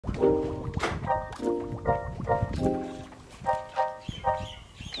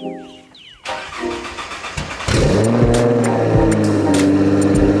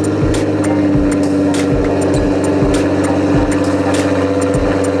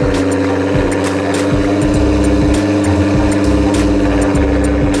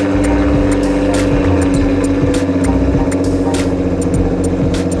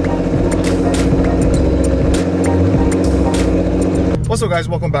What's up guys,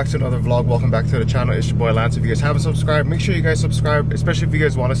 welcome back to another vlog, welcome back to the channel. It's your boy Lance. If you guys haven't subscribed, make sure you guys subscribe, especially if you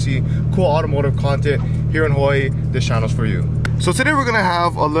guys want to see cool automotive content here in Hawaii. This channel's for you. So today we're gonna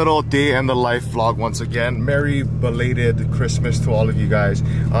have a little day in the life vlog once again. Merry belated Christmas to all of you guys.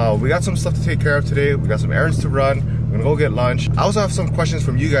 We got some stuff to take care of today. We got some errands to run. We're gonna go get lunch. I also have some questions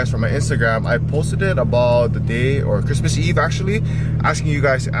from you guys from my Instagram. I posted it about the day, or Christmas Eve actually, asking you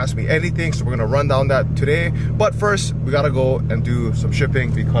guys to ask me anything. So we're gonna run down that today. But first, we gotta go and do some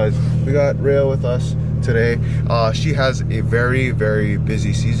shipping because we got Rhea with us today. She has a very, very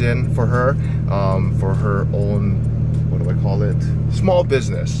busy season for her own, what do I call it? Small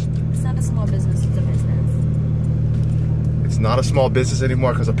business. It's not a small business, it's a business. It's not a small business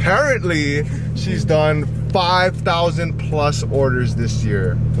anymore because apparently she's done 5,000 plus orders this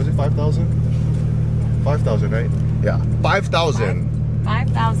year. Was it 5,000? 5,000, right? Yeah, 5,000.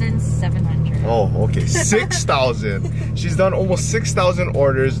 5,700. Oh, okay, 6,000. She's done almost 6,000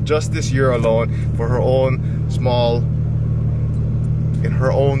 orders just this year alone for her own small, in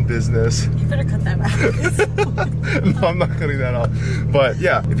her own business. You better cut that out. No, I'm not cutting that out. But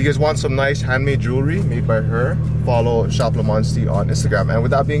yeah, if you guys want some nice handmade jewelry made by her, follow Shop Lamonsti on Instagram. And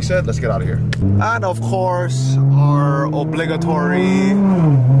with that being said, let's get out of here. And of course, our obligatory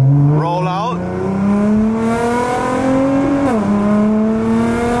rollout.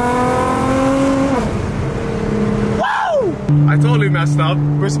 I totally messed up.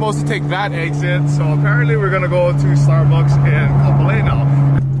 We're supposed to take that exit, so apparently we're gonna go to Starbucks in Kapolei now.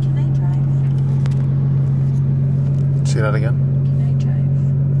 Can I drive? Say that again? Can I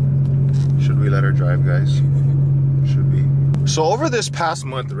drive? Should we let her drive, guys? Should we? So over this past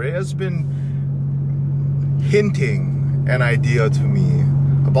month, Ray has been hinting an idea to me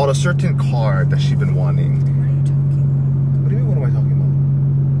about a certain car that she's been wanting. What are you talking about? What do you mean, what am I talking about?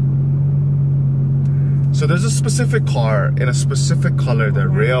 So there's a specific car in a specific color that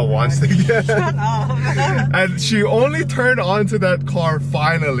Rhea wants to get. Shut up. And she only turned on to that car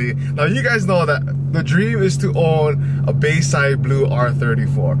finally. Now you guys know that the dream is to own a Bayside Blue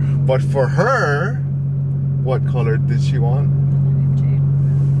R34. But for her, what color did she want? Millennium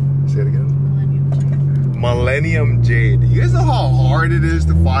Jade. Say it again. Millennium Jade. Millennium Jade. You guys know how hard it is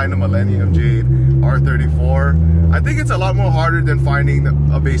to find a Millennium Jade R34? I think it's a lot more harder than finding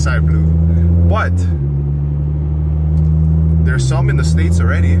a Bayside Blue. But there's some in the States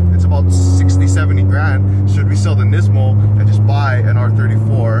already. It's about 60, 70 grand. Should we sell the Nismo and just buy an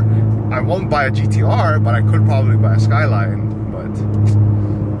R34? I won't buy a GTR, but I could probably buy a Skyline, but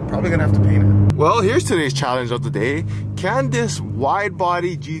probably gonna have to paint it. Well, here's today's challenge of the day. Can this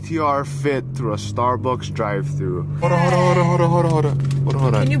Widebody GTR fit through a Starbucks drive-thru? Hold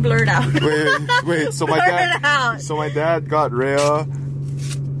on. Can you blur it out? Wait, so my dad got Rhea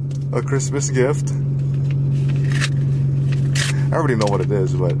a Christmas gift. I already know what it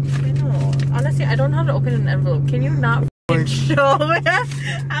is, but... I know. Honestly, I don't know how to open an envelope. Can you not show it?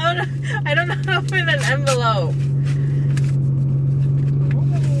 I don't know how to open an envelope.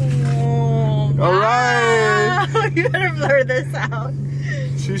 Oh, wow. Alright! You better blur this out.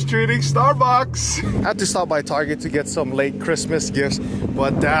 She's treating Starbucks. I had to stop by Target to get some late Christmas gifts,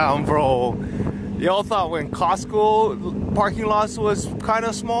 but damn, bro. Y'all thought when Costco parking lots was kind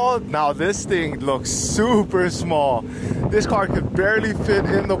of small? Now this thing looks super small. This car could barely fit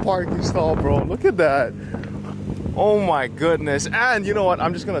in the parking stall, bro. Look at that. Oh my goodness. And you know what?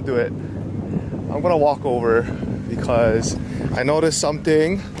 I'm just gonna do it. I'm gonna walk over because I noticed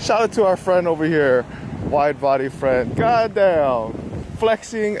something. Shout out to our friend over here, wide body friend. God damn.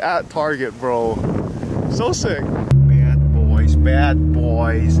 Flexing at Target, bro. So sick. Bad boys, bad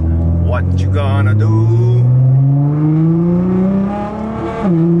boys. What you gonna do?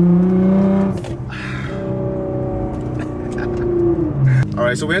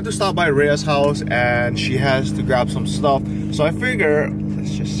 Alright, so we had to stop by Rhea's house and she has to grab some stuff. So I figure,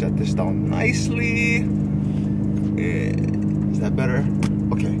 let's just set this down nicely. Is that better?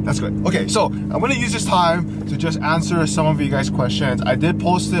 Okay, that's good. Okay, so I'm gonna use this time to just answer some of you guys' questions. I did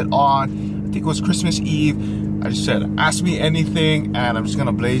post it on, I think it was Christmas Eve. I just said, ask me anything, and I'm just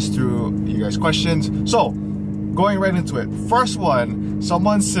gonna blaze through you guys' questions. So, going right into it. First one,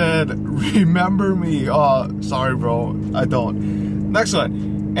 someone said, remember me. Oh, sorry bro, I don't. Next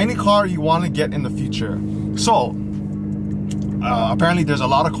one, any car you want to get in the future. So apparently there's a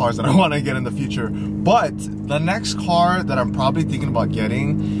lot of cars that I want to get in the future, but the next car that I'm probably thinking about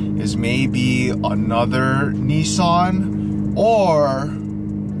getting is maybe another Nissan, or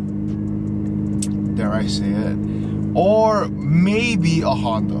dare I say it, or maybe a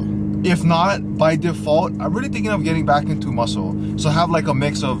Honda. If not, by default, I'm really thinking of getting back into muscle. So have like a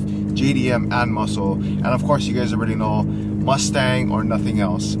mix of JDM and muscle. And of course, you guys already know Mustang or nothing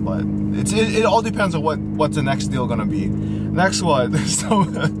else. But it all depends on what's the next deal gonna be. Next one. So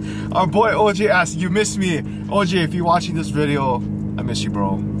our boy OJ asked, you miss me. OJ, if you're watching this video, I miss you,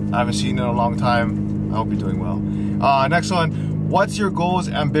 bro. I haven't seen you in a long time. I hope you're doing well. Next one. What's your goals,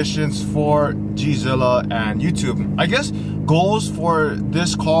 ambitions for Gzilla and YouTube? I guess goals for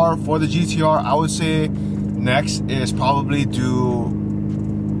this car, for the GTR, I would say next is probably do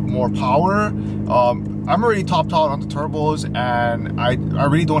more power. I'm already topped out on the turbos, and I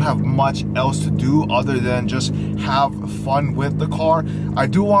really don't have much else to do other than just have fun with the car. I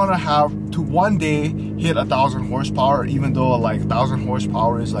do want to have to one day hit 1,000 horsepower, even though like 1,000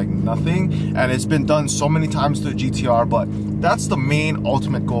 horsepower is like nothing, and it's been done so many times to the GTR, but that's the main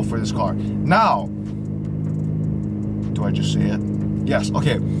ultimate goal for this car. Now, do I just say it? Yes,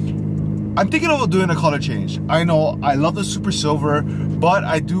 okay. I'm thinking of doing a color change. I know I love the Super Silver, but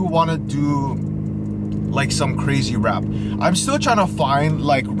I do want to do like some crazy wrap. I'm still trying to find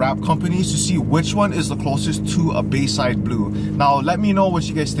like wrap companies to see which one is the closest to a Bayside blue. Now let me know what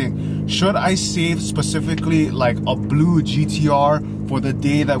you guys think. Should I save specifically like a blue GTR for the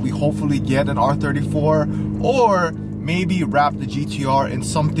day that we hopefully get an R34, or maybe wrap the GTR in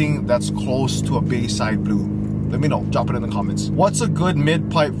something that's close to a Bayside blue? Let me know, drop it in the comments. What's a good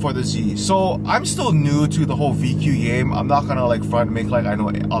mid pipe for the Z? So I'm still new to the whole VQ game. I'm not gonna like front make like I know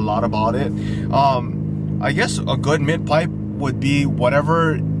a lot about it. I guess a good mid pipe would be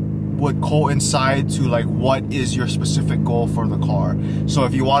whatever would coincide to like what is your specific goal for the car. So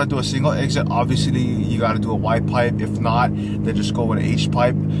if you want to do a single exit, obviously you got to do a wide pipe. If not, then just go with an H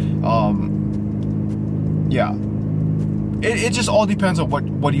pipe. Yeah, it just all depends on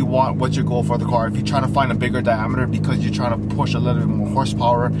what you want, what's your goal for the car. If you're trying to find a bigger diameter because you're trying to push a little bit more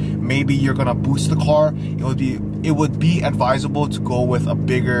horsepower, maybe you're gonna boost the car. It would be advisable to go with a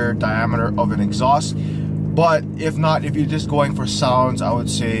bigger diameter of an exhaust. But if not, if you're just going for sounds, I would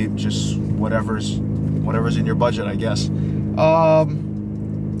say just whatever's in your budget, I guess.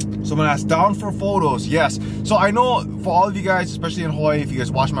 Someone asked, down for photos? Yes. So I know for all of you guys, especially in Hawaii, if you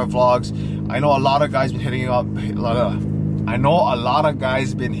guys watch my vlogs, I know a lot of guys been hitting up. I know a lot of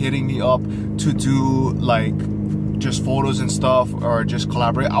guys been hitting me up to do like just photos and stuff, or just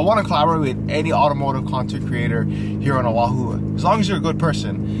collaborate. I want to collaborate with any automotive content creator here on Oahu, as long as you're a good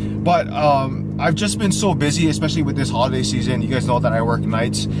person. But I've just been so busy, especially with this holiday season. You guys know that I work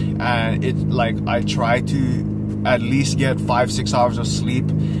nights, and it like I try to at least get 5-6 hours of sleep,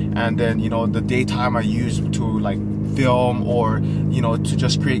 and then you know the daytime I use to like film or you know to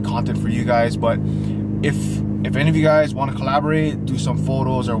just create content for you guys. But if any of you guys want to collaborate, do some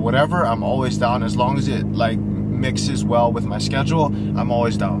photos or whatever, I'm always down, as long as it like mixes well with my schedule. I'm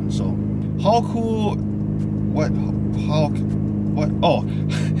always down. So how cool,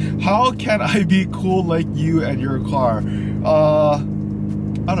 how can I be cool like you and your car? I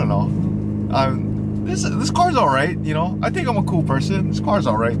don't know. This car's all right, you know. I think I'm a cool person. This car's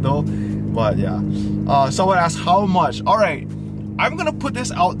all right though. But yeah. Someone asked how much. All right, I'm gonna put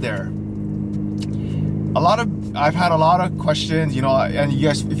this out there. I've had a lot of questions, you know, and you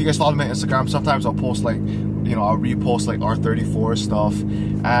guys, if you guys follow me on Instagram, sometimes I'll post like, you know, I'll repost like R34 stuff,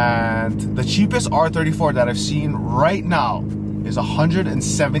 and the cheapest R34 that I've seen right now is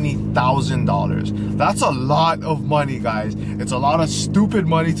 $170,000. That's a lot of money, guys. It's a lot of stupid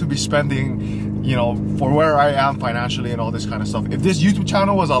money to be spending, you know, for where I am financially and all this kind of stuff. If this YouTube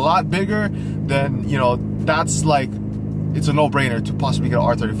channel was a lot bigger, then, you know, that's like, it's a no-brainer to possibly get an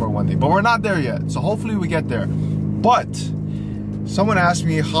R34 one day. But we're not there yet, so hopefully we get there. But someone asked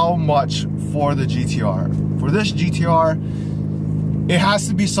me how much for the GTR. For this GTR, it has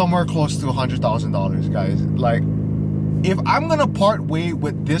to be somewhere close to $100,000, guys. Like, if I'm gonna part way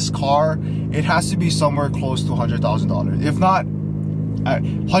with this car, it has to be somewhere close to $100,000. If not,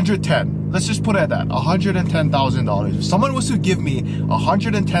 110. Let's just put it at that, $110,000. If someone was to give me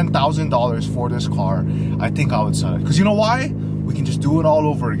 $110,000 for this car, I think I would sell it. Because you know why? We can just do it all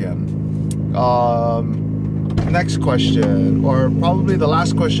over again. Next question, or probably the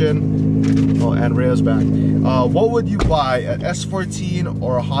last question. Oh, and Rhea's back. What would you buy, an S14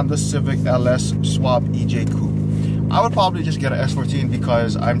 or a Honda Civic LS Swap EJ Coupe? I would probably just get an S14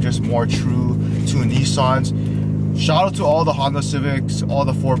 because I'm just more true to Nissans. shout out to all the Honda Civics, all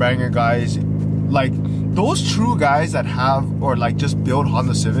the 4-banger guys. Like, those true guys that have, or like just build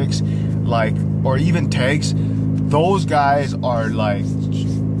Honda Civics, like, or even tags, those guys are like,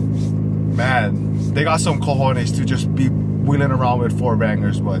 man, they got some cojones to just be wheeling around with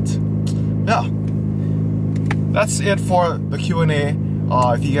 4-bangers. But yeah, that's it for the Q&A.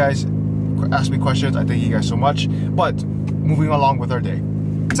 If you guys ask me questions, I thank you guys so much. But moving along with our day.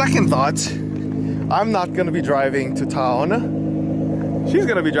 Second thought, I'm not gonna be driving to town. She's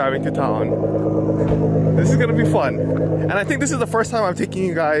gonna be driving to town. This is gonna be fun. And I think this is the first time I'm taking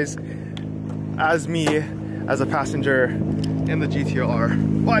you guys as me, as a passenger in the GTR.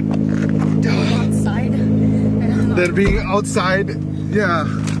 What? Outside. They're being outside. Yeah.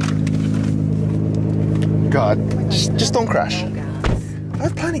 God, just don't crash. I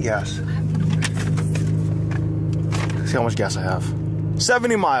have plenty of gas. See how much gas I have.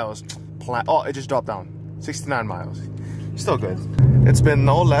 70 miles. Oh, it just dropped down. 69 miles. Still good. It's been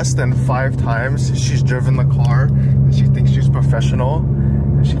no less than 5 times she's driven the car. She thinks she's professional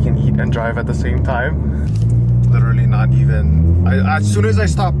and she can eat and drive at the same time. Literally not even. As soon as I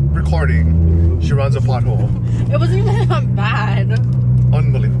stop recording, she runs a pothole. It wasn't even that bad.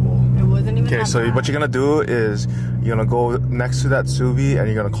 Unbelievable. It wasn't even okay, that so bad. what you're gonna do is you're gonna go next to that Subi and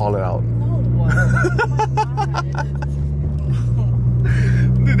you're gonna call it out. No. Oh my God.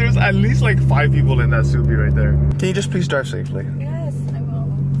 Dude, there's at least like 5 people in that Subi right there. Can you just please drive safely? Yes, I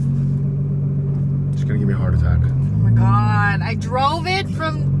will. It's gonna give me a heart attack. Oh my God. I drove it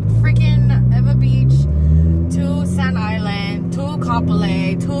from freaking Eva Beach to Sand Island to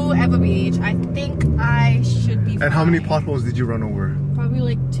Kapolei to Eva Beach. I think I should be fine. And how many potholes did you run over? Probably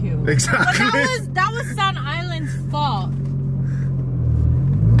like 2. Exactly. But that was Sand Island's fault.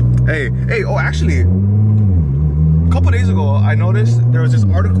 Hey, oh, actually, a couple days ago, I noticed there was this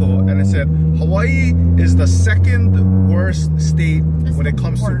article and it said Hawaii is the 2nd worst state when it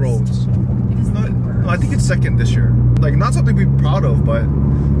comes to roads. No, I think it's 2nd this year. Like, not something to be proud of, but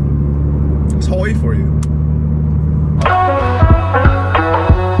it's Hawaii for you.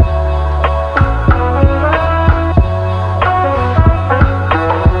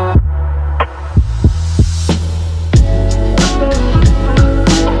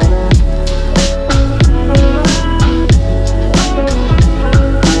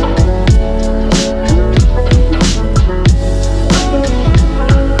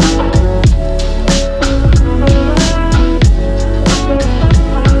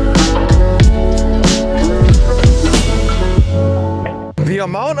 The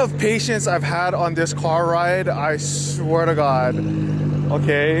amount of patience I've had on this car ride, I swear to God.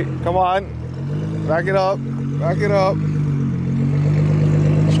 Okay, come on. Back it up. Back it up.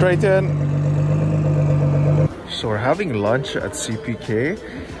 Straighten. So we're having lunch at CPK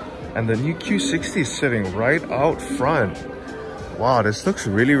and the new Q60 is sitting right out front. Wow, this looks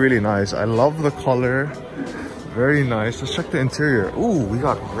really, really nice. I love the color. Very nice. Let's check the interior. Ooh, we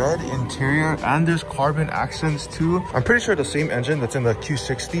got red interior and there's carbon accents too. I'm pretty sure the same engine that's in the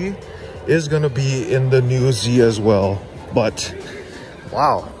Q60 is gonna be in the new Z as well. But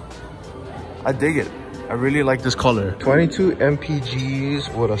wow, I dig it. I really like this color. 22 MPGs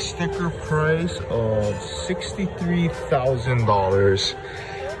with a sticker price of $63,000.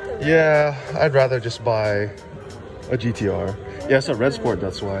 Yeah, I'd rather just buy a GTR. Yeah, it's a red sport,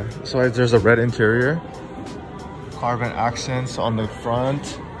 that's why. So there's a red interior. Carbon accents on the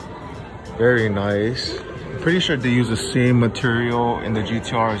front. Very nice. I'm pretty sure they use the same material in the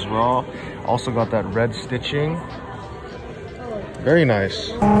GTR as well. Also got that red stitching. Very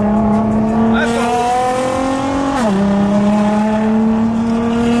nice. Let's go.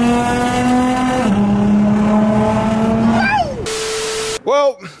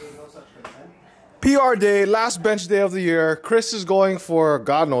 Well, PR day, last bench day of the year. Chris is going for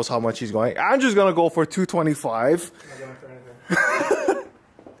God knows how much he's going. Andrew's gonna go for 225.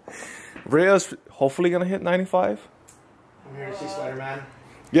 Rhea's hopefully gonna hit 95. I'm here to see Spider-Man.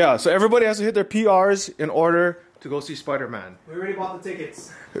 Yeah, so everybody has to hit their PRs in order to go see Spider-Man. We already bought the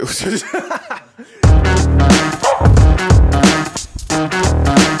tickets.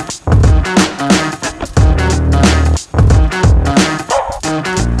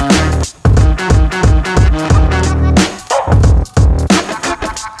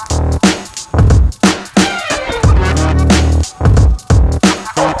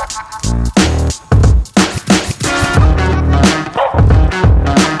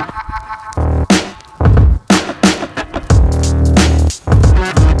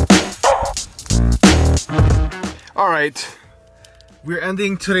 Alright, we're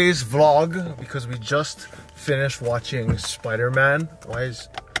ending today's vlog because we just finished watching Spider-Man. Why is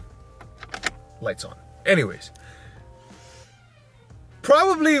lights on? Anyways,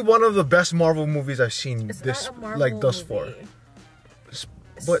 Probably one of the best Marvel movies I've seen It's this not a Marvel like thus far. movie. It's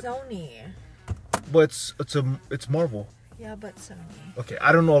But Sony. but it's Marvel. Yeah, but Sony. Okay,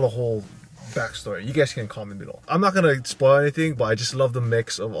 I don't know the whole backstory. You guys can comment below. I'm not gonna spoil anything, but I just love the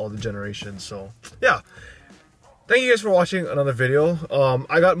mix of all the generations. So yeah. Thank you guys for watching another video.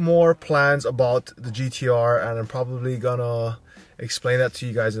 I got more plans about the GTR, and I'm probably gonna explain that to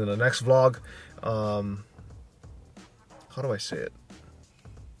you guys in the next vlog. How do I say it?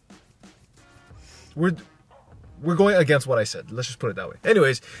 We're going against what I said. Let's just put it that way.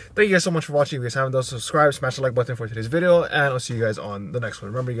 Anyways, thank you guys so much for watching. If you guys haven't done so, subscribe, smash the like button for today's video, and I'll see you guys on the next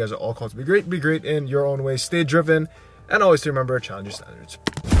one. Remember, you guys are all called to be great in your own way. Stay driven, and always to remember, challenge your standards.